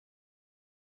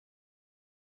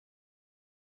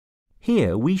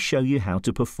Here we show you how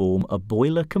to perform a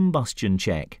boiler combustion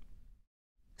check.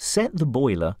 Set the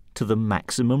boiler to the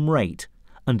maximum rate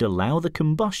and allow the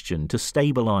combustion to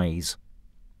stabilize.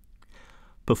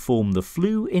 Perform the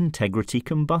flue integrity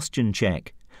combustion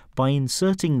check by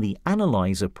inserting the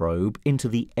analyzer probe into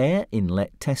the air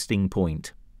inlet testing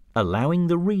point, allowing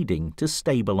the reading to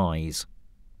stabilize.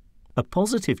 A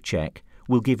positive check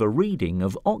will give a reading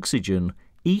of oxygen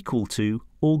equal to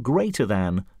or greater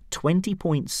than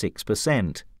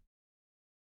 20.6%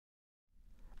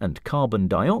 and carbon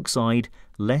dioxide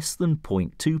less than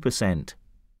 0.2%.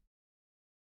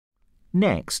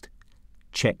 Next,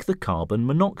 check the carbon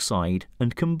monoxide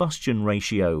and combustion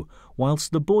ratio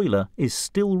whilst the boiler is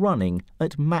still running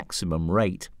at maximum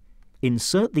rate.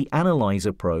 Insert the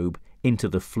analyzer probe into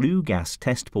the flue gas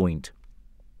test point.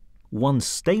 Once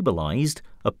stabilized,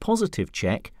 a positive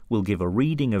check will give a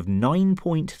reading of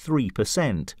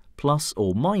 9.3% plus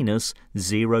or minus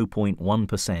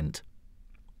 0.1%.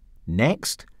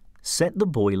 Next, set the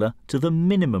boiler to the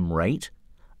minimum rate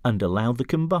and allow the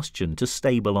combustion to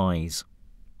stabilize.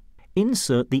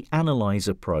 Insert the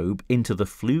analyzer probe into the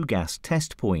flue gas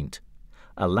test point,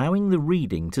 allowing the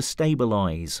reading to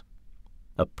stabilize.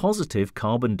 A positive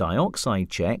carbon dioxide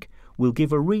check will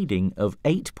give a reading of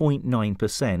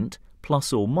 8.9%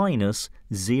 plus or minus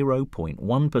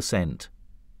 0.1%.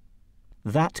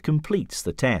 That completes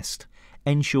the test.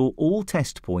 Ensure all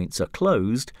test points are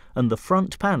closed and the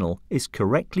front panel is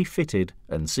correctly fitted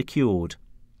and secured.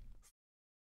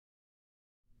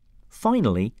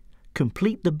 Finally,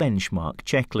 complete the benchmark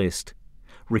checklist,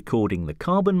 recording the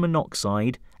carbon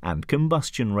monoxide and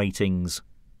combustion ratings.